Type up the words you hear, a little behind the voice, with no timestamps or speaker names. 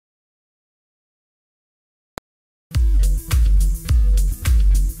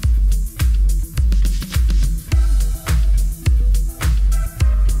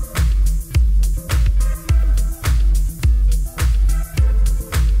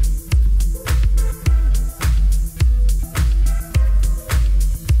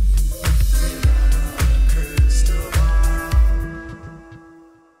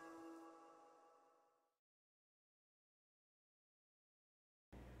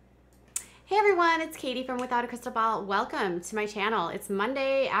Hey everyone, it's Katie from Without a Crystal Ball. Welcome to my channel. It's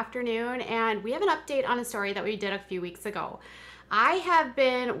Monday afternoon and we have an update on a story that we did a few weeks ago. I have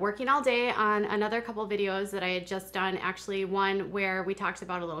been working all day on another couple videos that I had just done, actually one where we talked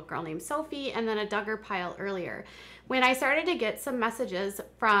about a little girl named Sophie and then a Duggar pile earlier. When I started to get some messages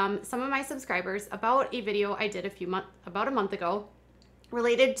from some of my subscribers about a video I did about a month ago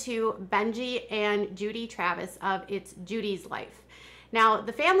related to Benji and Judy Travis of It's Judy's Life. Now,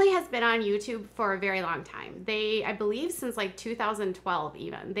 the family has been on YouTube for a very long time. I believe since like 2012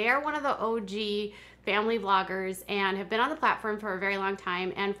 even. They are one of the OG family vloggers and have been on the platform for a very long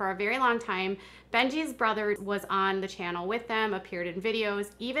time. And for a very long time, Benji's brother was on the channel with them, appeared in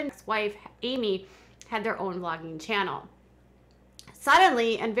videos. Even his wife, Amy, had their own vlogging channel.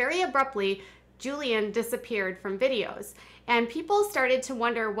 Suddenly and very abruptly, Julian disappeared from videos and people started to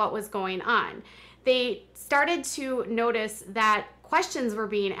wonder what was going on. They started to notice that questions were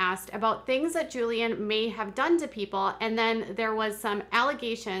being asked about things that Julian may have done to people, and then there was some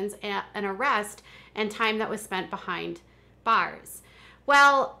allegations, an arrest, and time that was spent behind bars.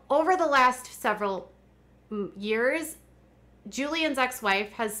 Well, over the last several years, Julian's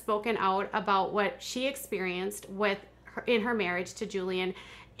ex-wife has spoken out about what she experienced in her marriage to Julian,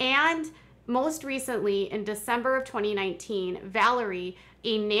 and most recently in December of 2019, Valerie,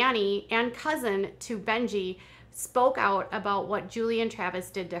 a nanny and cousin to Benji, spoke out about what Julian Travis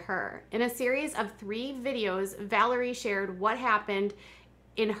did to her. In a series of 3 videos, Valerie shared what happened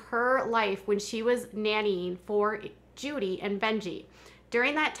in her life when she was nannying for Judy and Benji.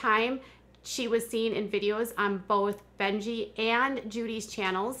 During that time, she was seen in videos on both Benji and Judy's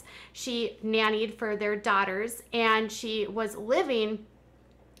channels. She nannied for their daughters and she was living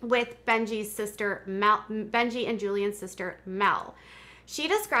with Benji and Julian's sister, Mel. She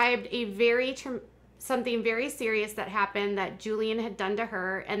described something very serious that happened that Julian had done to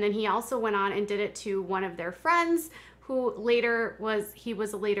her, and then he also went on and did it to one of their friends who he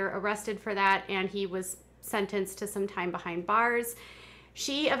was later arrested for that, and he was sentenced to some time behind bars.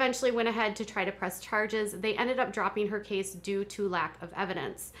 She eventually went ahead to try to press charges. They ended up dropping her case due to lack of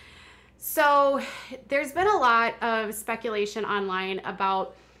evidence. So there's been a lot of speculation online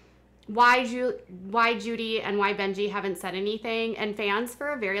about why Judy and why Benji haven't said anything, and fans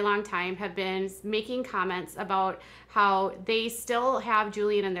for a very long time have been making comments about how they still have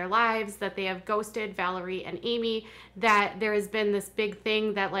Julian in their lives, that they have ghosted Valerie and Amy, that there has been this big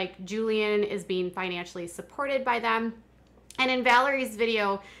thing that like Julian is being financially supported by them. And in Valerie's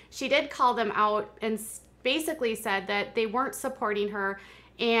video, she did call them out and basically said that they weren't supporting her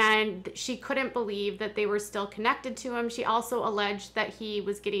and she couldn't believe that they were still connected to him. She also alleged that he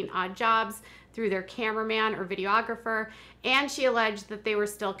was getting odd jobs through their cameraman or videographer, and she alleged that they were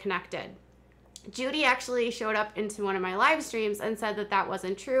still connected. Judy actually showed up into one of my live streams and said that that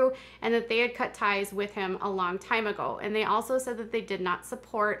wasn't true and that they had cut ties with him a long time ago. And they also said that they did not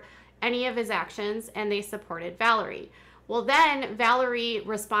support any of his actions and they supported Valerie. Well, then Valerie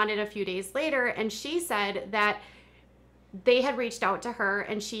responded a few days later and she said that they had reached out to her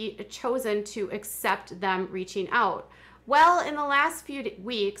and she had chosen to accept them reaching out. Well, in the last few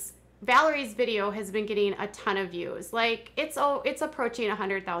weeks, Valerie's video has been getting a ton of views. Like it's approaching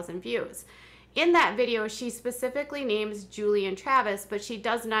 100,000 views. In that video, she specifically names Julian Travis, but she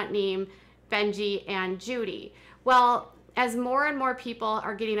does not name Benji and Judy. Well, as more and more people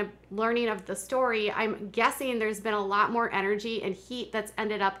are learning of the story, I'm guessing there's been a lot more energy and heat that's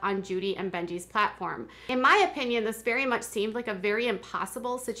ended up on Judy and Benji's platform. In my opinion, this very much seemed like a very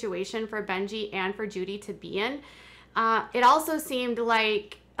impossible situation for Benji and for Judy to be in. It also seemed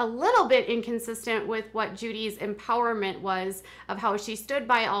like a little bit inconsistent with what Judy's empowerment was of how she stood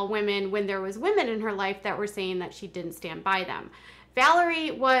by all women when there was women in her life that were saying that she didn't stand by them.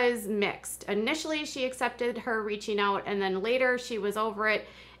 Valerie was mixed. Initially, she accepted her reaching out, and then later she was over it.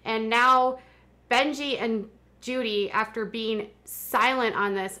 And now Benji and Judy, after being silent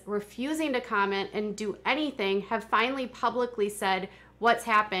on this, refusing to comment and do anything, have finally publicly said what's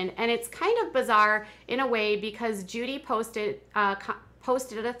happened. And it's kind of bizarre in a way because Judy posted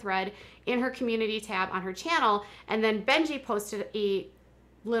a thread in her community tab on her channel, and then Benji posted a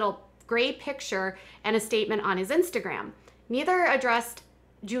little gray picture and a statement on his Instagram. Neither addressed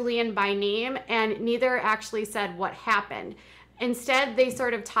Julian by name and neither actually said what happened. Instead, they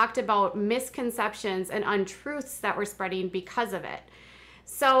sort of talked about misconceptions and untruths that were spreading because of it.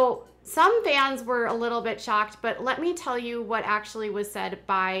 So some fans were a little bit shocked, but let me tell you what actually was said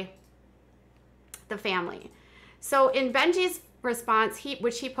by the family. So in Benji's response,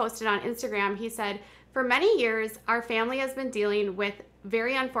 which he posted on Instagram, he said, For many years, our family has been dealing with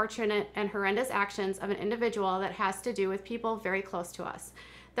very unfortunate and horrendous actions of an individual that has to do with people very close to us.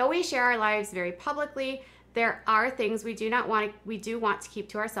 Though we share our lives very publicly, there are things we do want to keep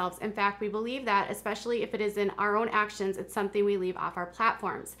to ourselves. In fact, we believe that, especially if it is in our own actions, it's something we leave off our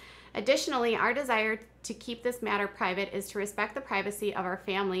platforms. Additionally, our desire to keep this matter private is to respect the privacy of our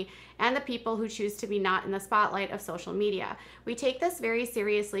family and the people who choose to be not in the spotlight of social media. We take this very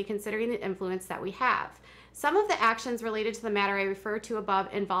seriously, considering the influence that we have. Some of the actions related to the matter I refer to above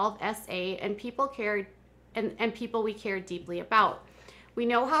involve SA and people we care deeply about. We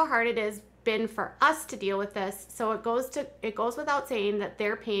know how hard it has been for us to deal with this, so it goes without saying that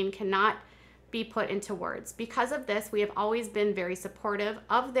their pain cannot be put into words. Because of this, we have always been very supportive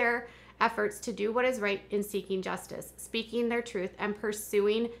of their efforts to do what is right in seeking justice, speaking their truth, and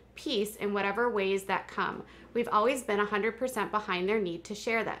pursuing peace in whatever ways that come. We've always been 100% behind their need to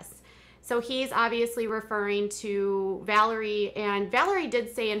share this. So he's obviously referring to Valerie, and Valerie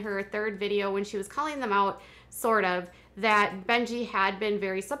did say in her third video when she was calling them out, sort of, that Benji had been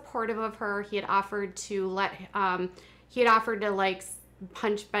very supportive of her. He had offered to like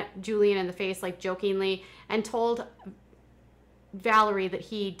punch Julian in the face, like jokingly, and told Valerie that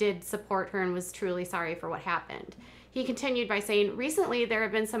he did support her and was truly sorry for what happened. He continued by saying, recently there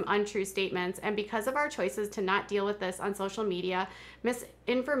have been some untrue statements, and because of our choices to not deal with this on social media,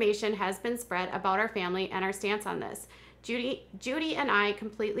 misinformation has been spread about our family and our stance on this. Judy and I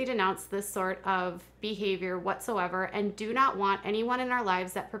completely denounce this sort of behavior whatsoever and do not want anyone in our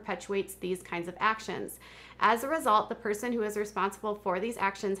lives that perpetuates these kinds of actions. As a result, the person who is responsible for these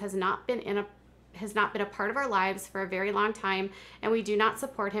actions has not been a part of our lives for a very long time, and we do not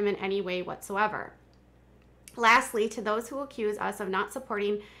support him in any way whatsoever. Lastly, to those who accuse us of not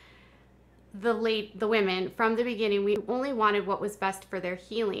supporting the women from the beginning, we only wanted what was best for their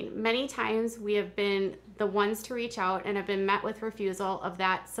healing. Many times we have been the ones to reach out and have been met with refusal of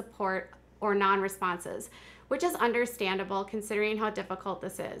that support or non-responses, which is understandable considering how difficult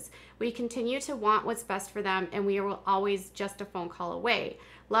this is. We continue to want what's best for them, and we are always just a phone call away.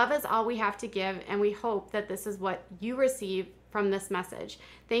 Love is all we have to give, and we hope that this is what you receive from this message.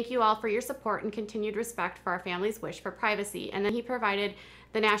 Thank you all for your support and continued respect for our family's wish for privacy. And then he provided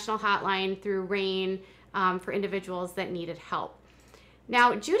the national hotline through RAIN for individuals that needed help.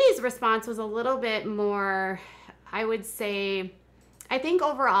 Now, Judy's response was a little bit more, I would say, I think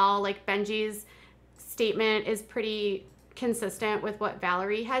overall, like, Benji's statement is pretty consistent with what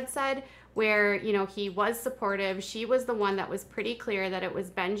Valerie had said, where, you know, he was supportive. She was the one that was pretty clear that it was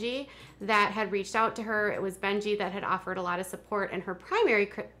Benji that had reached out to her. It was Benji that had offered a lot of support, and her primary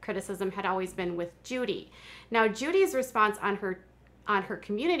criticism had always been with Judy. Now, Judy's response on her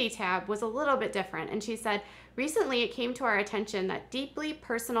community tab was a little bit different, and she said, recently it came to our attention that deeply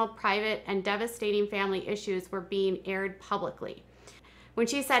personal, private, and devastating family issues were being aired publicly. When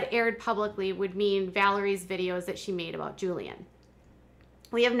she said aired publicly would mean Valerie's videos that she made about Julian.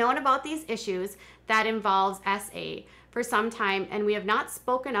 We have known about these issues that involves SA for some time, and we have not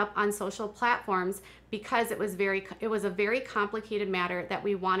spoken up on social platforms because it was a very complicated matter that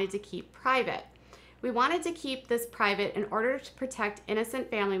we wanted to keep private. We wanted to keep this private in order to protect innocent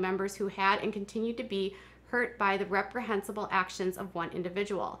family members who had and continue to be hurt by the reprehensible actions of one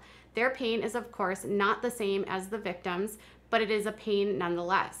individual. Their pain is, of course, not the same as the victims, but it is a pain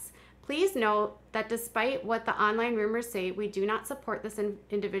nonetheless. Please note that despite what the online rumors say, we do not support this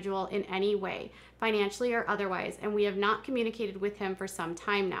individual in any way, financially or otherwise, and we have not communicated with him for some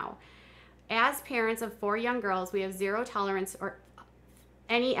time now. As parents of 4 young girls, we have zero tolerance for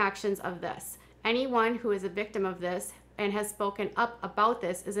any actions of this. Anyone who is a victim of this and has spoken up about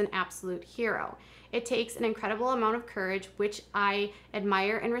this is an absolute hero. It takes an incredible amount of courage, which I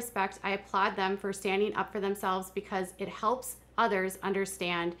admire and respect. I applaud them for standing up for themselves because it helps others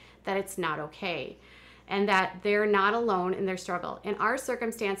understand that it's not okay and that they're not alone in their struggle. In our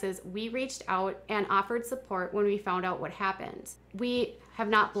circumstances, we reached out and offered support when we found out what happened. We have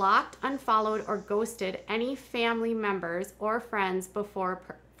not blocked, unfollowed, or ghosted any family members or friends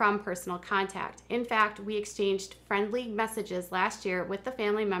from personal contact. In fact, we exchanged friendly messages last year with the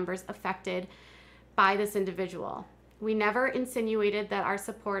family members affected by this individual. We never insinuated that our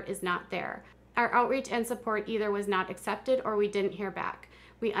support is not there. Our outreach and support either was not accepted or we didn't hear back.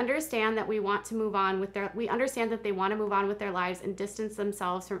 We understand that they want to move on with their lives and distance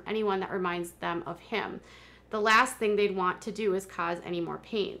themselves from anyone that reminds them of him. The last thing they'd want to do is cause any more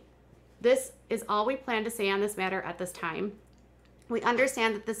pain. This is all we plan to say on this matter at this time. We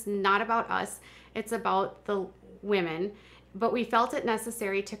understand that this is not about us, it's about the women, but we felt it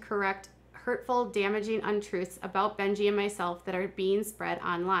necessary to correct hurtful, damaging untruths about Benji and myself that are being spread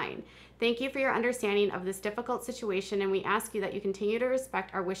online. Thank you for your understanding of this difficult situation, and we ask you that you continue to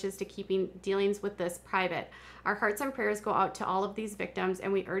respect our wishes to keeping dealings with this private. Our hearts and prayers go out to all of these victims,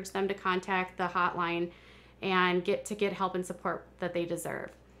 and we urge them to contact the hotline and get help and support that they deserve.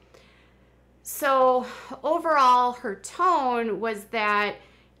 So overall, her tone was that,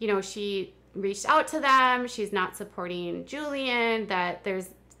 you know, she reached out to them, she's not supporting Julian, that there's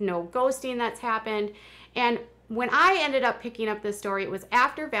no ghosting that's happened. And when I ended up picking up this story, it was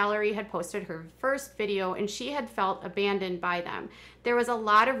after Valerie had posted her first video and she had felt abandoned by them. There was a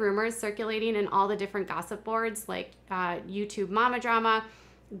lot of rumors circulating in all the different gossip boards, like YouTube Mama Drama,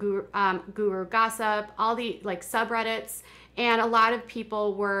 Guru Gossip, all the like subreddits, and a lot of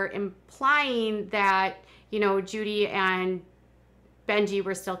people were implying that, you know, Judy and Benji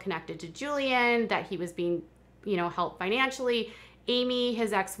were still connected to Julian, that he was being, you know, helped financially. Amy,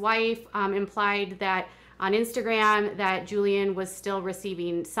 his ex-wife, implied that on Instagram that Julian was still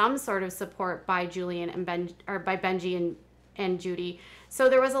receiving some sort of support by Julian and by Benji and Judy. So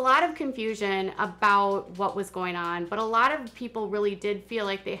there was a lot of confusion about what was going on, but a lot of people really did feel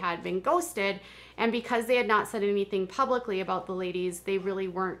like they had been ghosted, and because they had not said anything publicly about the ladies, they really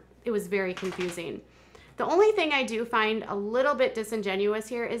weren't, it was very confusing. The only thing I do find a little bit disingenuous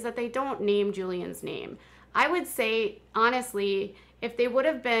here is that they don't name Julian's name. I would say, honestly, if they would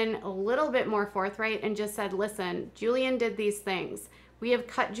have been a little bit more forthright and just said, listen, Julian did these things, we have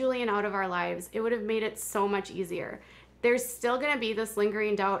cut Julian out of our lives, it would have made it so much easier. There's still going to be this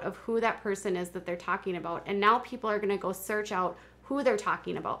lingering doubt of who that person is that they're talking about. And now people are going to go search out who they're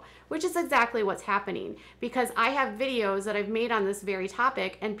talking about, which is exactly what's happening, because I have videos that I've made on this very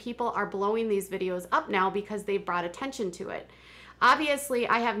topic and people are blowing these videos up now because they've brought attention to it. Obviously,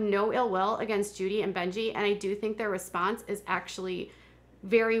 I have no ill will against Judy and Benji, and I do think their response is actually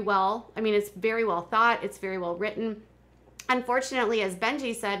very well, I mean, it's very well thought, it's very well written. Unfortunately, as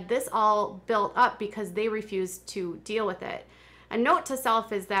Benji said, this all built up because they refused to deal with it. A note to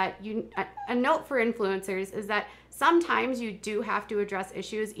self is that a note for influencers is that sometimes you do have to address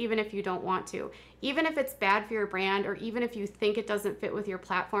issues even if you don't want to. Even if it's bad for your brand, or even if you think it doesn't fit with your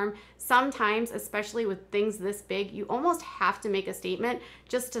platform, sometimes, especially with things this big, you almost have to make a statement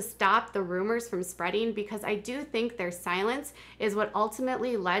just to stop the rumors from spreading, because I do think their silence is what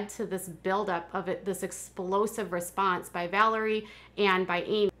ultimately led to this buildup of it, this explosive response by Valerie and by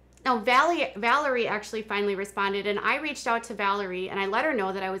Amy. Now, Valerie actually finally responded, and I reached out to Valerie and I let her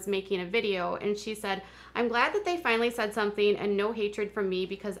know that I was making a video, and she said, I'm glad that they finally said something and no hatred from me,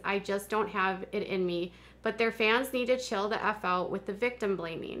 because I just don't have it in me, but their fans need to chill the F out with the victim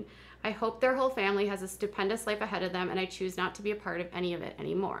blaming. I hope their whole family has a stupendous life ahead of them, and I choose not to be a part of any of it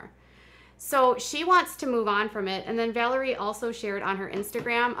anymore. So she wants to move on from it. And then Valerie also shared on her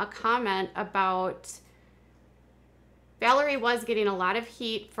Instagram a comment about, Valerie was getting a lot of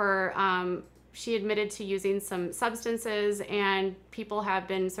heat for, she admitted to using some substances, and people have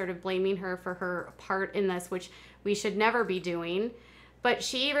been sort of blaming her for her part in this, which we should never be doing. But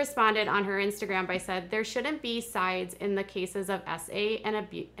she responded on her Instagram by said, there shouldn't be sides in the cases of SA and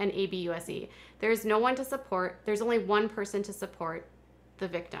ABUSE. There's no one to support. There's only one person to support, the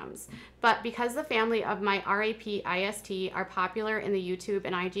victims. But because the family of my RAP-IST are popular in the YouTube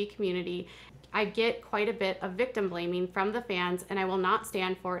and IG community, I get quite a bit of victim blaming from the fans, and I will not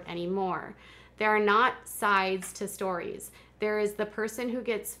stand for it anymore. There are not sides to stories. There is the person who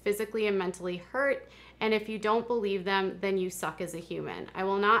gets physically and mentally hurt, and if you don't believe them, then you suck as a human. I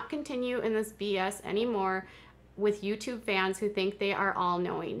will not continue in this BS anymore with YouTube fans who think they are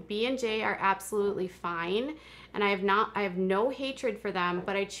all-knowing. B and J are absolutely fine, and I have no hatred for them,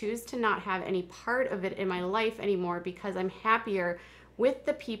 but I choose to not have any part of it in my life anymore because I'm happier with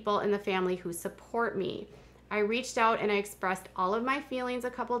the people in the family who support me. I reached out and I expressed all of my feelings a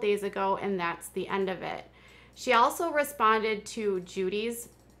couple days ago, and that's the end of it. She also responded to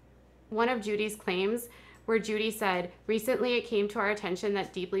one of Judy's claims, where Judy said, recently it came to our attention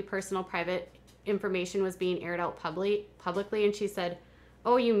that deeply personal private information was being aired out publicly, and she said,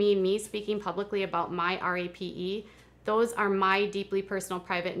 oh, you mean me speaking publicly about my RAPE? Those are my deeply personal,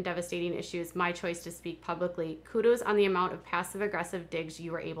 private, and devastating issues, my choice to speak publicly. Kudos on the amount of passive-aggressive digs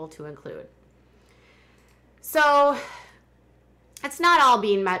you were able to include. So it's not all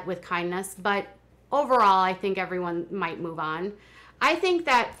being met with kindness, but overall, I think everyone might move on. I think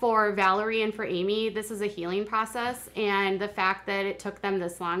that for Valerie and for Amy, this is a healing process, and the fact that it took them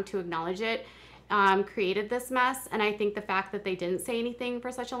this long to acknowledge it created this mess. And I think the fact that they didn't say anything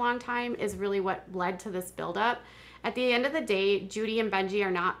for such a long time is really what led to this buildup. At the end of the day, Judy and Benji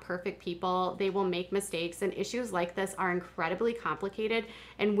are not perfect people. They will make mistakes, and issues like this are incredibly complicated.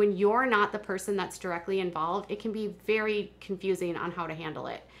 And when you're not the person that's directly involved, it can be very confusing on how to handle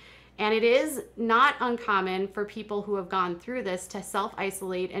it. And it is not uncommon for people who have gone through this to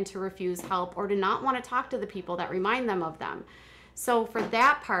self-isolate and to refuse help or to not want to talk to the people that remind them of them. So for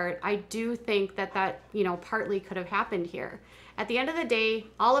that part, I do think that partly could have happened here. At the end of the day,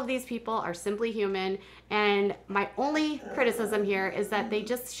 all of these people are simply human, and my only criticism here is that they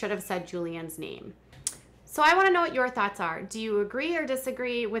just should have said Julian's name. So I want to know what your thoughts are. Do you agree or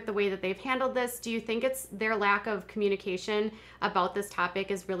disagree with the way that they've handled this? Do you think it's their lack of communication about this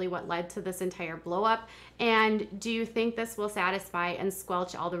topic is really what led to this entire blow up? And do you think this will satisfy and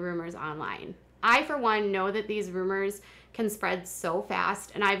squelch all the rumors online? I, for one, know that these rumors can spread so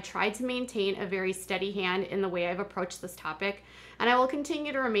fast, and I've tried to maintain a very steady hand in the way I've approached this topic, and I will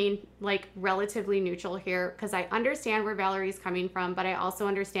continue to remain relatively neutral here because I understand where Valerie's coming from, but I also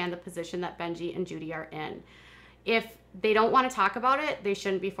understand the position that Benji and Judy are in. If they don't want to talk about it, they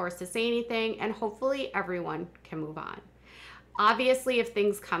shouldn't be forced to say anything, and hopefully everyone can move on. Obviously, if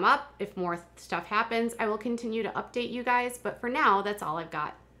things come up, if more stuff happens, I will continue to update you guys, but for now, that's all I've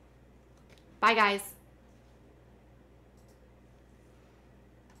got. Bye, guys.